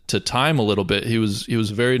lost to time a little bit. He was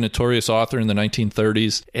a very notorious author in the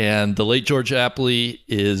 1930s. And The Late George Apley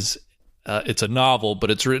is it's a novel, but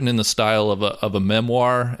it's written in the style of a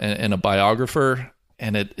memoir and a biographer.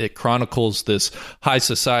 And it chronicles this high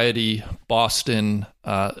society Boston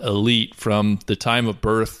elite from the time of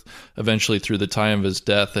birth, eventually through the time of his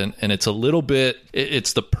death. And it's a little bit,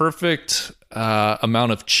 it's the perfect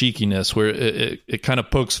amount of cheekiness where it kind of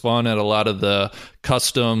pokes fun at a lot of the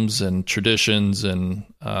customs and traditions and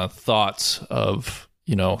thoughts of,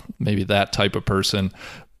 maybe that type of person,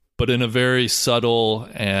 but in a very subtle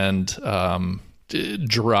and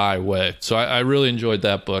dry way. So I really enjoyed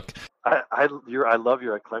that book. I love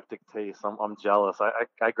your eclectic taste. I'm jealous.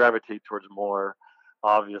 I gravitate towards more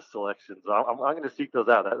obvious selections. I'm going to seek those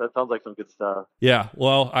out. That sounds like some good stuff. Yeah.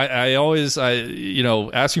 Well, I always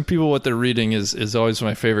asking people what they're reading is always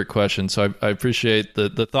my favorite question. So I appreciate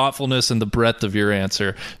the thoughtfulness and the breadth of your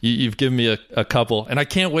answer. You've given me a couple, and I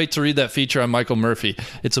can't wait to read that feature on Michael Murphy.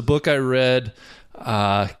 It's a book I read.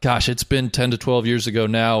 It's been 10 to 12 years ago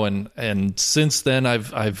now. And since then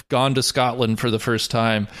I've gone to Scotland for the first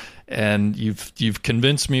time, and you've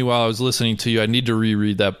convinced me while I was listening to you, I need to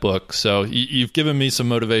reread that book. So you've given me some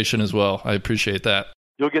motivation as well. I appreciate that.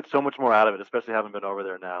 You'll get so much more out of it, especially having been over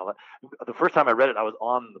there now. The first time I read it, I was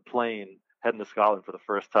on the plane heading to Scotland for the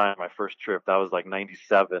first time, my first trip. That was like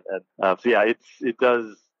 97. And so yeah, it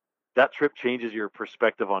does, that trip changes your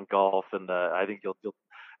perspective on golf. And I think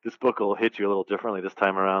this book will hit you a little differently this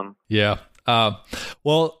time around. Yeah.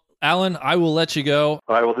 Well, Alan, I will let you go.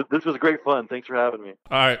 All right. Well, this was great fun. Thanks for having me.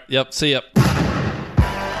 All right. Yep. See ya.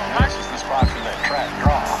 Nice is the spot for that track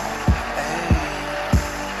draw.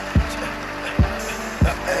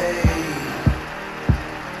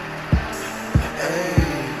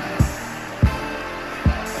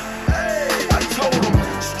 I told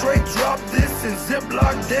him, straight drop this and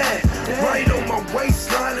ziplock that. Right on my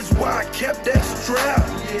waistline is why I kept that strap.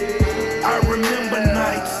 I remember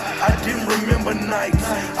nights, I didn't remember nights.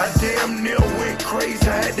 I damn near went crazy,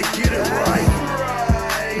 I had to get it right.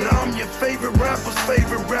 Now I'm your favorite rapper's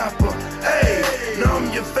favorite rapper. Hey, now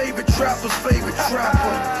I'm your favorite trapper's favorite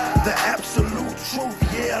trapper. The absolute truth,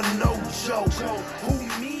 yeah, no joke.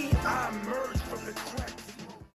 Who me?